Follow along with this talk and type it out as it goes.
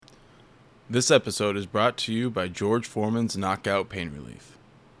This episode is brought to you by George Foreman's Knockout Pain Relief.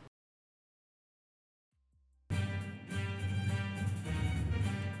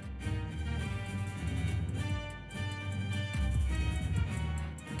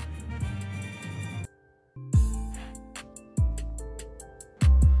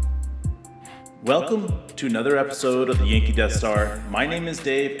 Welcome to another episode of the Yankee Death Star. My name is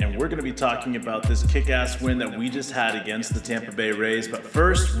Dave, and we're going to be talking about this kick-ass win that we just had against the Tampa Bay Rays. But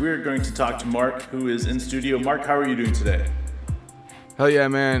first, we're going to talk to Mark, who is in studio. Mark, how are you doing today? Hell yeah,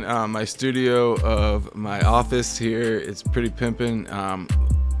 man. My studio of my office here, it's pretty pimping.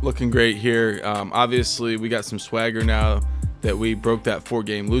 Looking great here. Obviously, we got some swagger now that we broke that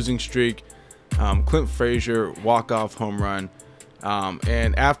 4-game losing streak. Clint Frazier, walk-off home run.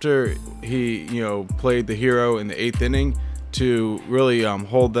 And after he, played the hero in the 8th inning to really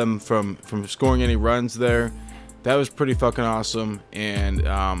hold them from scoring any runs there, that was pretty fucking awesome. And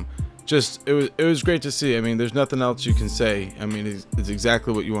it was great to see. I mean, there's nothing else you can say. I mean, it's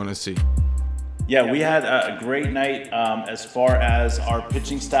exactly what you want to see. Yeah, we had a great night as far as our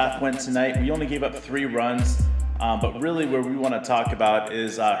pitching staff went tonight. We only gave up 3 runs. But really where we want to talk about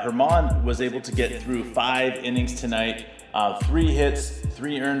is Germán was able to get through 5 innings tonight. 3 hits,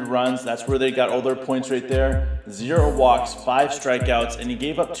 3 earned runs. That's where they got all their points right there. 0 walks, 5 strikeouts, and he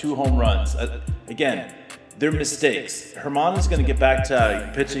gave up 2 home runs. Again, they're mistakes. Germán is going to get back to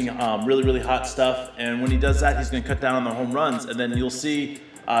pitching really, really hot stuff. And when he does that, he's going to cut down on the home runs. And then you'll see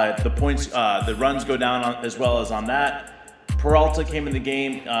the points, the runs go down as well as on that. Peralta came in the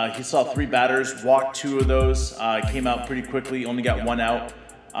game. He saw 3 batters, walked 2 of those, came out pretty quickly, only got 1 out.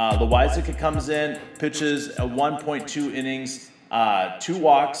 Loaisiga comes in, pitches a 1.2 innings, 2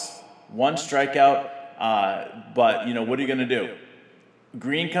 walks, 1 strikeout. But what are you going to do?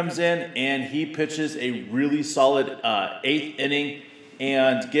 Green comes in and he pitches a really solid 8th inning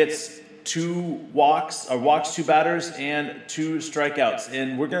and gets 2 walks, 2 batters and 2 strikeouts.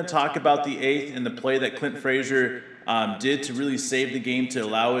 And we're going to talk about the 8th and the play that Clint Frazier did to really save the game to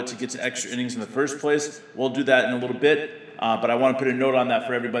allow it to get to extra innings in the first place. We'll do that in a little bit. But I want to put a note on that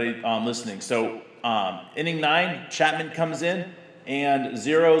for everybody listening. So inning 9, Chapman comes in and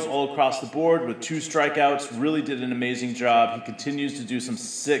zeros all across the board with 2 strikeouts. Really did an amazing job. He continues to do some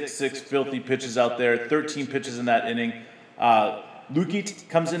sick filthy pitches out there. 13 pitches in that inning. Lukic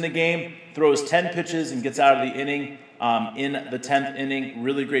comes in the game, throws 10 pitches and gets out of the inning in the 10th inning.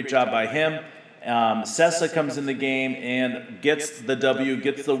 Really great job by him. Sessa comes in the game and gets the W,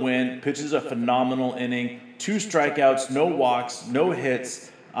 gets the win, pitches a phenomenal inning. 2 strikeouts, no walks, no hits.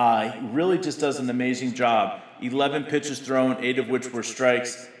 He really just does an amazing job. 11 pitches thrown, 8 of which were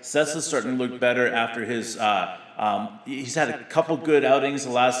strikes. Sessa's starting to look better after his he's had a couple good outings,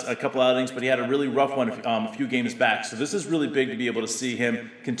 a couple outings, but he had a really rough one a few games back. So this is really big to be able to see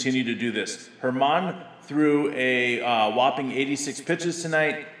him continue to do this. Germán threw a whopping 86 pitches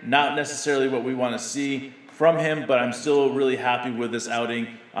tonight. Not necessarily what we want to see from him, but I'm still really happy with this outing.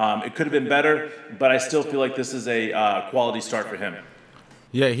 It could have been better, but I still feel like this is a quality start for him.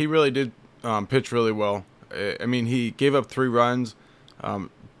 Yeah, he really did pitch really well. I mean, he gave up 3 runs.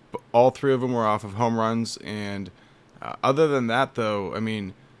 All 3 of them were off of home runs. And other than that, though, I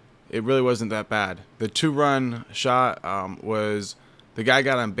mean, it really wasn't that bad. The 2-run shot was the guy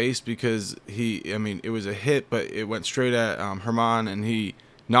got on base because it was a hit, but it went straight at Germán, and he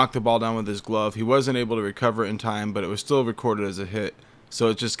knocked the ball down with his glove. He wasn't able to recover in time, but it was still recorded as a hit. So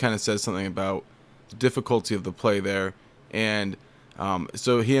it just kind of says something about the difficulty of the play there. And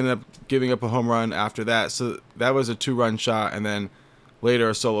so he ended up giving up a home run after that. So that was a 2-run shot, and then later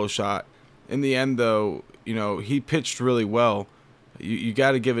a solo shot. In the end, though, he pitched really well. You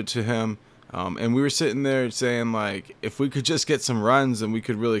got to give it to him. And we were sitting there saying, like, if we could just get some runs, then we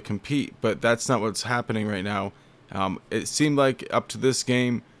could really compete. But that's not what's happening right now. It seemed like up to this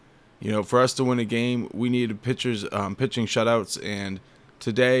game, for us to win a game, we needed pitching shutouts. And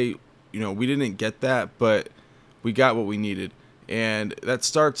today, we didn't get that, but we got what we needed. And that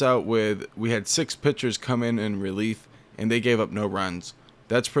starts out with, we had 6 pitchers come in relief, and they gave up no runs.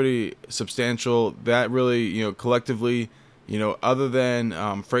 That's pretty substantial. That really, collectively, other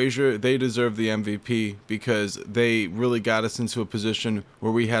than Frazier, they deserve the MVP because they really got us into a position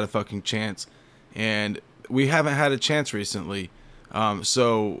where we had a fucking chance. And we haven't had a chance recently.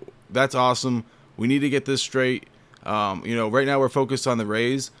 So that's awesome. We need to get this straight. Right now we're focused on the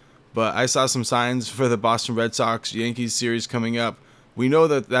Rays, but I saw some signs for the Boston Red Sox-Yankees series coming up. We know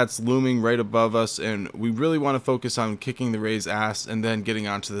that that's looming right above us, and we really want to focus on kicking the Rays' ass and then getting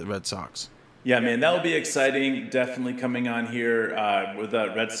on to the Red Sox. Yeah, man, that will be exciting. Definitely coming on here with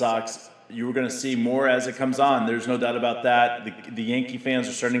the Red Sox. You were going to see more as it comes on. There's no doubt about that. The Yankee fans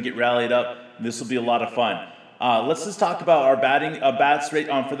are starting to get rallied up. This will be a lot of fun. Let's just talk about our bats rate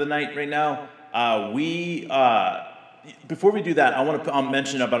for the night right now. Before we do that, I want to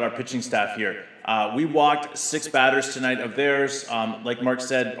mention about our pitching staff here. We walked 6 batters tonight of theirs. Like Mark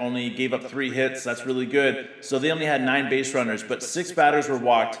said, only gave up 3 hits. That's really good. So they only had 9 base runners, but 6 batters were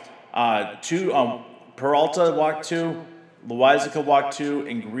walked. 2, Peralta walked 2, Loizica walked 2,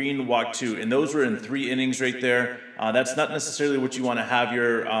 and Green walked 2. And those were in 3 innings right there. That's not necessarily what you want to have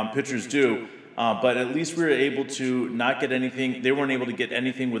your pitchers do. But at least we were able to not get anything. They weren't able to get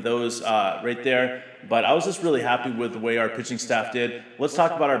anything with those right there. But I was just really happy with the way our pitching staff did. Let's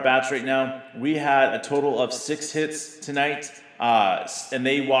talk about our bats right now. We had a total of 6 hits tonight, and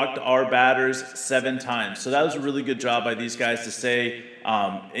they walked our batters 7 times. So that was a really good job by these guys to stay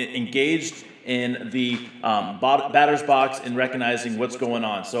engaged in the batter's box and recognizing what's going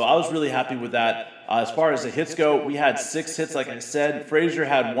on. So I was really happy with that. As far as the hits go, we had 6 hits, like I said. Frazier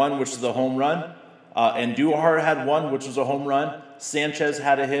had 1, which was a home run. And Andujar had 1, which was a home run. Sanchez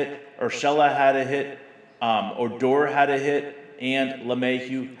had a hit. Urshela had a hit. Odor had a hit. And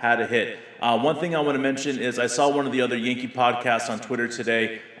LeMahieu had a hit. One thing I want to mention is I saw one of the other Yankee podcasts on Twitter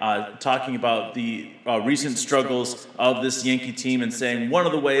today talking about the recent struggles of this Yankee team and saying one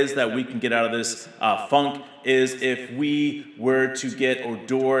of the ways that we can get out of this funk is if we were to get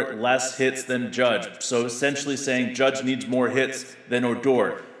Odor less hits than Judge. So essentially saying Judge needs more hits than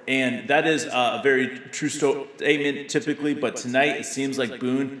Odor. And that is a very true statement typically, but tonight it seems like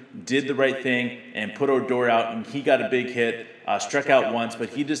Boone did the right thing and put Odor out, and he got a big hit, struck out once, but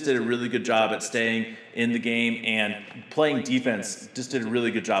he just did a really good job at staying in the game and playing defense. Just did a really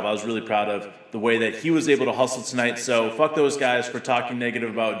good job. I was really proud of the way that he was able to hustle tonight. So fuck those guys for talking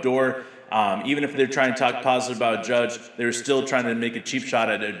negative about Odor. Even if they're trying to talk positive about Judge, they're still trying to make a cheap shot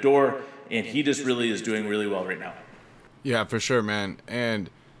at Odor, and he just really is doing really well right now. Yeah, for sure, man. And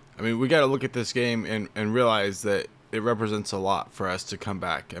I mean, we got to look at this game and realize that it represents a lot for us to come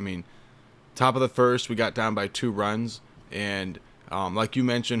back. I mean, top of the first, we got down by 2 runs. And like you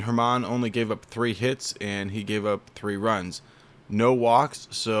mentioned, Germán only gave up 3 hits, and he gave up 3 runs. No walks,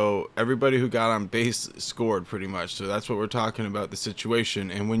 so everybody who got on base scored pretty much. So that's what we're talking about, the situation.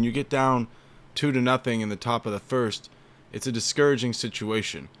 And when you get down 2-0 in the top of the first, it's a discouraging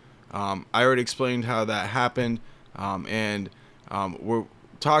situation. I already explained how that happened, and we're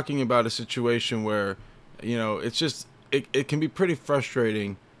talking about a situation where, you know, it's just it can be pretty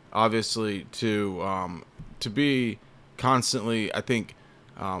frustrating, obviously, to be constantly, I think,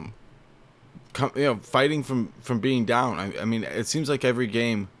 fighting from being down. I mean, it seems like every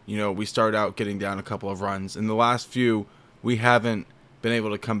game, you know, we start out getting down a couple of runs. In the last few, we haven't been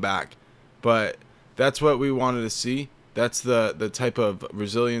able to come back, but that's what we wanted to see. That's the type of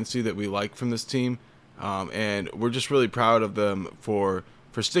resiliency that we like from this team, and we're just really proud of them for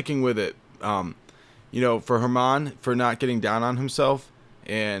sticking with it. You know, for Germán, for not getting down on himself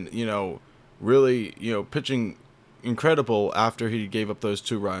and, you know, really, you know, pitching incredible after he gave up those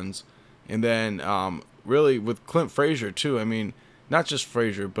 2 runs. And then really with Clint Frazier too. I mean, not just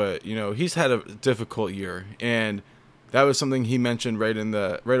Frazier, but, you know, he's had a difficult year, and that was something he mentioned right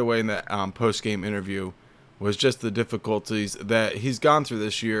away in that post-game interview, was just the difficulties that he's gone through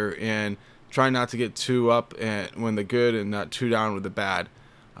this year and trying not to get too up and when the good and not too down with the bad.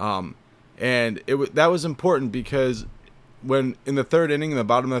 And that was important because when in the 3rd inning, in the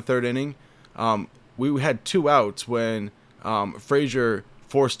bottom of the 3rd inning, we had 2 outs when Frazier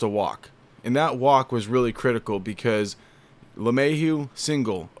forced a walk. And that walk was really critical because LeMahieu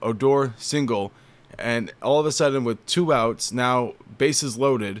single, Odor single, and all of a sudden with 2 outs, now bases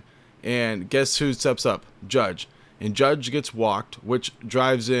loaded, and guess who steps up? Judge. And Judge gets walked, which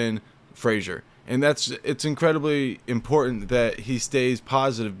drives in Frazier. And it's incredibly important that he stays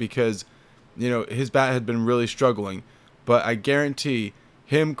positive because, you know, his bat had been really struggling. But I guarantee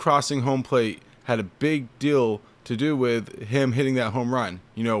him crossing home plate had a big deal to do with him hitting that home run.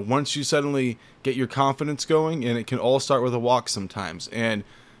 You know, once you suddenly get your confidence going, and it can all start with a walk sometimes. And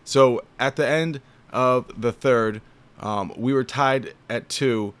so at the end of the 3rd, we were tied at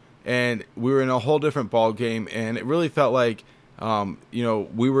 2, and we were in a whole different ball game, and it really felt like, you know,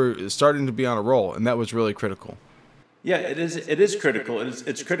 we were starting to be on a roll, and that was really critical. Yeah, it is critical.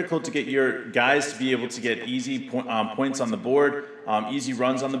 It's critical to get your guys to be able to get easy points on the board, easy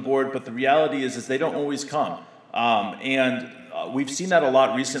runs on the board. But the reality is they don't always come. And we've seen that a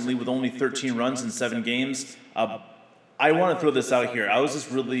lot recently with only 13 runs in 7 games. I want to throw this out here. I was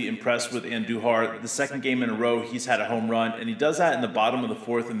just really impressed with Andujar. The 2nd game in a row, he's had a home run, and he does that in the bottom of the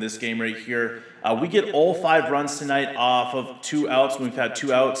 4th in this game right here. We get all 5 runs tonight off of 2 outs when we've had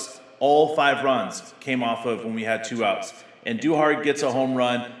 2 outs. all 5 runs came off of when we had 2 outs. And Duhar gets a home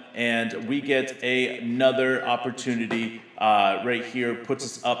run, and we get another opportunity right here. Puts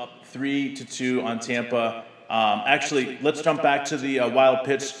us up 3-2 on Tampa. Actually, let's jump back to the wild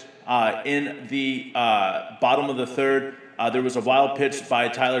pitch in the bottom of the third. There was a wild pitch by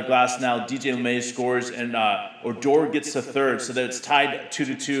Tyler Glasnow. DJ LeMay scores, and Odor gets to third, so that it's tied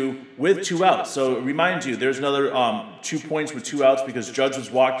 2-2 with 2 outs. So remind you, there's another 2 points with 2 outs because Judge was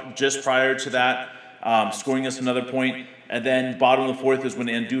walked just prior to that, scoring us another point. And then bottom of the fourth is when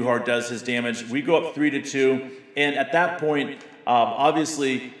Andujar does his damage. We go up 3-2, and at that point,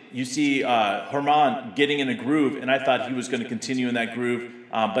 obviously, you see Germán getting in a groove, and I thought he was going to continue in that groove.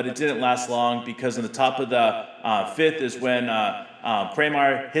 But it didn't last long because in the top of the fifth is when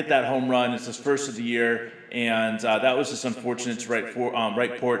Kramer hit that home run. It's his first of the year, and that was just unfortunate to right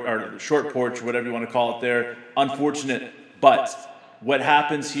port or short porch, or whatever you want to call it there. Unfortunate, but what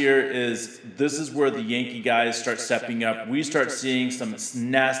happens here is this is where the Yankee guys start stepping up. We start seeing some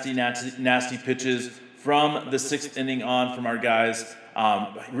nasty pitches from the 6th inning on from our guys.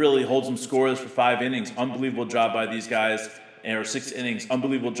 Really holds them scoreless for 5 innings. Unbelievable job by these guys. Or 6 innings,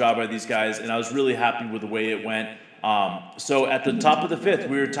 unbelievable job by these guys, and I was really happy with the way it went. So at the top of the 5th,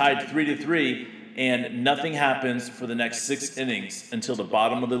 we were tied 3-3, and nothing happens for the next 6 innings until the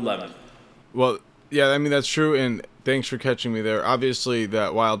bottom of the 11th. Well, yeah, I mean, that's true, and thanks for catching me there. Obviously,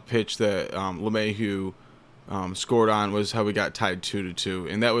 that wild pitch that LeMahieu scored on was how we got tied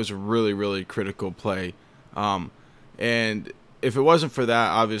 2-2, and that was a really, really critical play. And if it wasn't for that,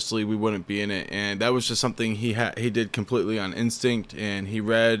 obviously we wouldn't be in it, and that was just something he did completely on instinct, and he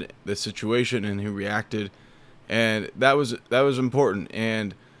read the situation and he reacted, and that was important,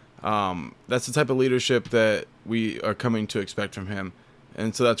 and that's the type of leadership that we are coming to expect from him,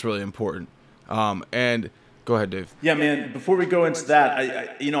 and so that's really important. And go ahead, Dave. Yeah, man. Before we go into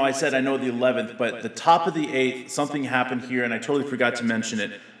that, I said I know the 11th, but the top of the 8th, something happened here, and I totally forgot to mention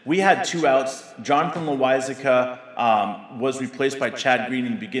it. We had 2 outs. Jonathan Loaisiga was replaced by Chad Green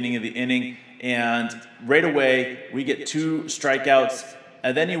in the beginning of the inning, and right away we get 2 strikeouts,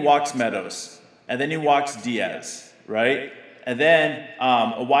 and then he walks Meadows, and then he walks Diaz, right? And then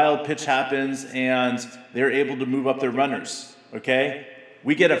a wild pitch happens, and they're able to move up their runners, okay?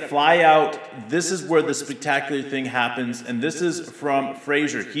 We get a fly out. This is where the spectacular thing happens, and this is from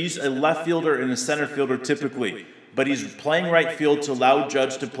Frazier. He's a left fielder and a center fielder typically, but he's playing right field to allow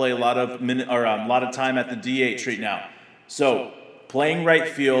Judge to play a lot of time at the DH right now. So playing right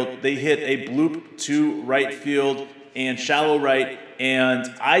field, they hit a bloop to right field and shallow right,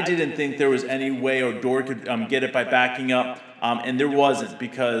 and I didn't think there was any way Odor could get it by backing up, and there wasn't,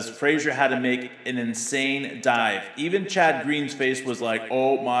 because Frazier had to make an insane dive. Even Chad Green's face was like,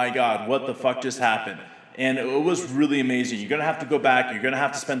 oh my God, what the fuck just happened? And it was really amazing. You're going to have to go back. You're going to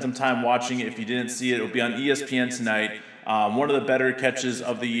have to spend some time watching it. If you didn't see it, it'll be on ESPN tonight. One of the better catches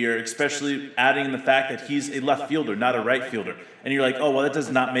of the year, especially adding in the fact that he's a left fielder, not a right fielder. And you're like, oh, well, that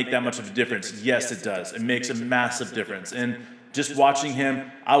does not make that much of a difference. Yes, it does. It makes a massive difference. And just watching him,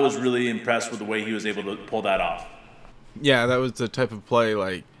 I was really impressed with the way he was able to pull that off. Yeah, that was the type of play,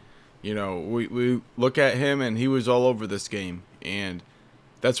 we look at him, and he was all over this game. And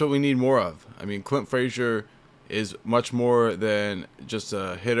that's what we need more of. I mean, Clint Frazier is much more than just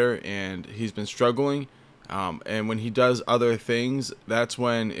a hitter, and he's been struggling. And when he does other things, that's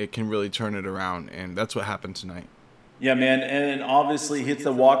when it can really turn it around, and that's what happened tonight. Yeah, man, and obviously hits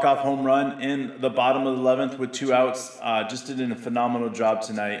the walk-off home run in the bottom of the 11th with 2 outs. Just did a phenomenal job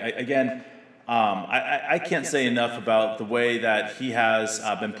tonight. I can't say enough about the way that he has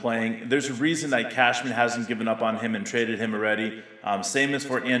been playing. There's a reason that Cashman hasn't given up on him and traded him already. Same as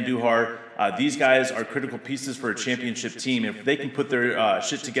for Andujar. These guys are critical pieces for a championship team. If they can put their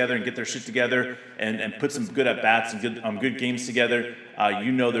shit together and get their shit together and put some good at-bats and good games together,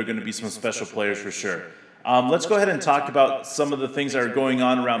 they're going to be some special players for sure. Let's go ahead and talk about some of the things that are going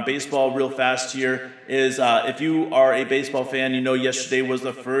on around baseball real fast here. If you are a baseball fan, yesterday was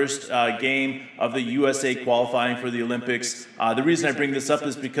the first game of the USA qualifying for the Olympics. The reason I bring this up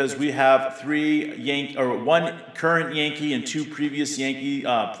is because we have 1 current Yankee and 2 previous Yankee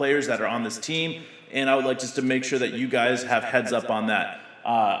players that are on this team, and I would like just to make sure that you guys have heads up on that.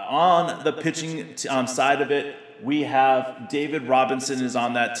 On the pitching side of it, we have David Robinson is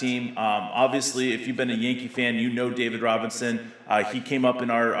on that team. Obviously, if you've been a Yankee fan, you know David Robinson. He came up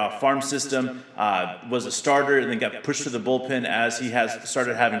in our farm system, was a starter, and then got pushed to the bullpen as he has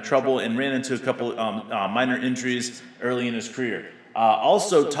started having trouble and ran into a couple minor injuries early in his career.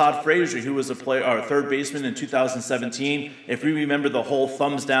 Also, Todd Frazier, who was a player, or third baseman in 2017. If we remember the whole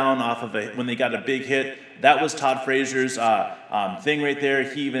thumbs down off of when they got a big hit, that was Todd Frazier's thing right there.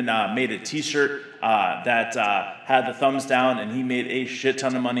 He even made a T-shirt that had the thumbs down, and he made a shit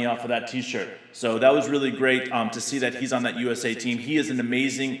ton of money off of that T-shirt. So that was really great to see that he's on that USA team. He is an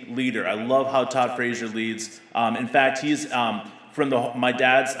amazing leader. I love how Todd Frazier leads. In fact, he's from my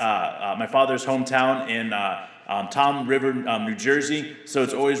father's hometown in Tom River, New Jersey. So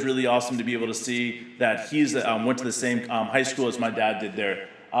it's always really awesome to be able to see that he's went to the same high school as my dad did there.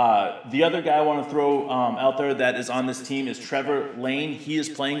 The other guy I want to throw out there that is on this team is Trevor Lane. He is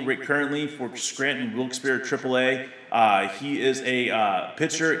playing crurrently for Scranton Wilkes-Barre AAA. He is a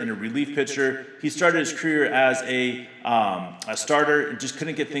pitcher and a relief pitcher. He started his career as a starter and just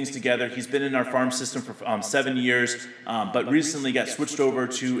couldn't get things together. He's been in our farm system for 7 years, but recently got switched over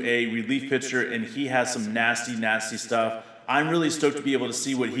to a relief pitcher, and he has some nasty, nasty stuff. I'm really stoked to be able to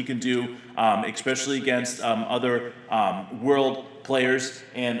see what he can do, especially against other world players,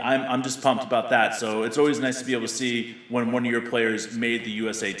 and I'm just pumped about that. So it's always nice to be able to see when one of your players made the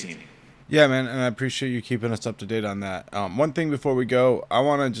USA team. Yeah, man, and I appreciate you keeping us up to date on that. One thing before we go, I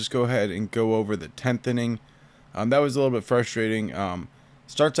want to just go ahead and go over the 10th inning. That was a little bit frustrating.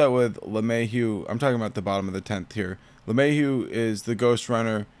 Starts out with LeMahieu. I'm talking about the bottom of the 10th here. LeMahieu is the ghost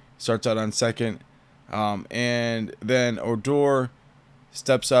runner, starts out on second, and then Odor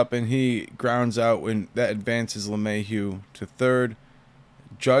steps up and he grounds out when that advances LeMahieu to third.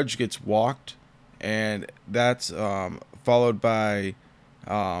 Judge gets walked, and that's followed by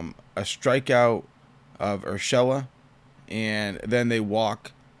a strikeout of Urshela, and then they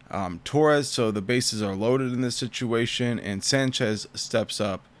walk Torres, so the bases are loaded in this situation, and Sanchez steps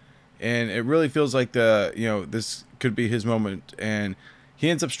up, and it really feels like this could be his moment, and he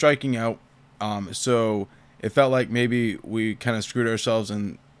ends up striking out. So it felt like maybe we kind of screwed ourselves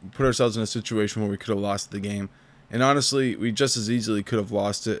and put ourselves in a situation where we could have lost the game. And honestly, we just as easily could have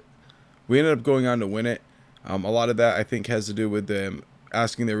lost it. We ended up going on to win it. A lot of that, I think, has to do with them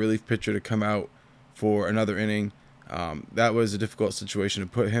asking their relief pitcher to come out for another inning. That was a difficult situation to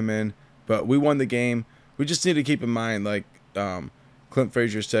put him in. But we won the game. We just need to keep in mind, like Clint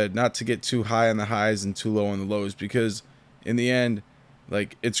Frazier said, not to get too high on the highs and too low on the lows, because in the end,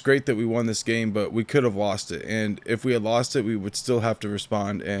 like, it's great that we won this game, but we could have lost it. And if we had lost it, we would still have to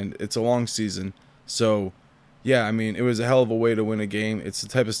respond. And it's a long season. So, yeah, I mean, it was a hell of a way to win a game. It's the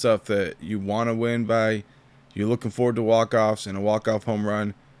type of stuff that you want to win by. You're looking forward to walk-offs, and a walk-off home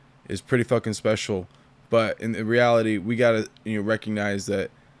run is pretty fucking special. But in reality, we got to recognize that,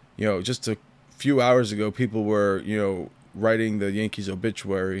 just a few hours ago, people were, writing the Yankees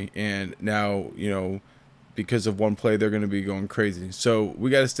obituary. And now, because of one play, they're going to be going crazy. So we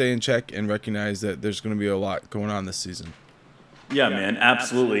got to stay in check and recognize that there's going to be a lot going on this season. Yeah, man,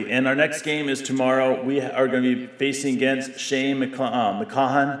 absolutely. And our next game is tomorrow. We are going to be facing against Shane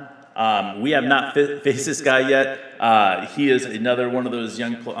McCahan. We have not faced this guy yet. He is another one of those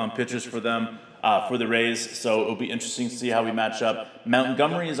young pitchers for them, for the Rays. So it'll be interesting to see how we match up.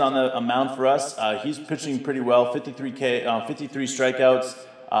 Montgomery is on the mound for us. He's pitching pretty well, 53 strikeouts.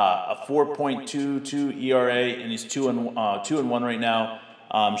 A 4.22 ERA, and he's 2-1 right now.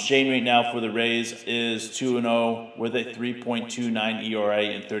 Shane right now for the Rays is 2-0 with a 3.29 ERA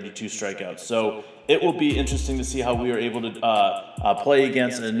and 32 strikeouts. So it will be interesting to see how we are able to play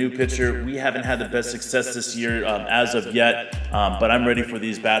against a new pitcher. We haven't had the best success this year as of yet, but I'm ready for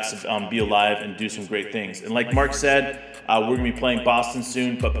these bats to be alive and do some great things. And like Mark said, we're going to be playing Boston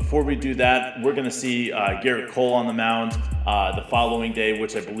soon, but before we do that, we're going to see Garrett Cole on the mound the following day,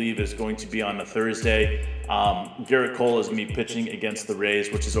 which I believe is going to be on a Thursday. Garrett Cole is going to be pitching against the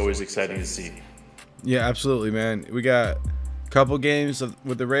Rays, which is always exciting to see. Yeah, absolutely, man. We got a couple games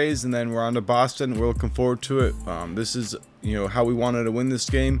with the Rays, and then we're on to Boston. We're looking forward to it. This is, how we wanted to win this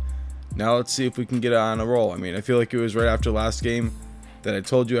game. Now let's see if we can get on a roll. I mean, I feel like it was right after last game that I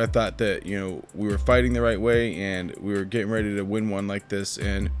told you I thought that, we were fighting the right way and we were getting ready to win one like this,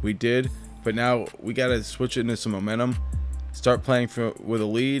 and we did. But now we got to switch it into some momentum, start playing with a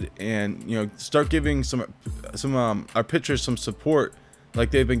lead, and, start giving some our pitchers some support like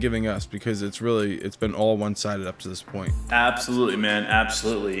they've been giving us, because it's been all one-sided up to this point. Absolutely, man.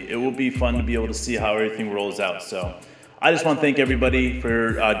 Absolutely. It will be fun to be able to see how everything rolls out. So I just want to thank everybody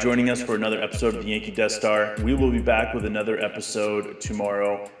for joining us for another episode of the Yankee Death Star. We will be back with another episode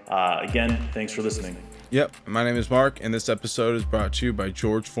tomorrow. Again, thanks for listening. Yep. My name is Mark, and this episode is brought to you by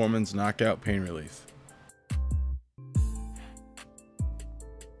George Foreman's Knockout Pain Relief.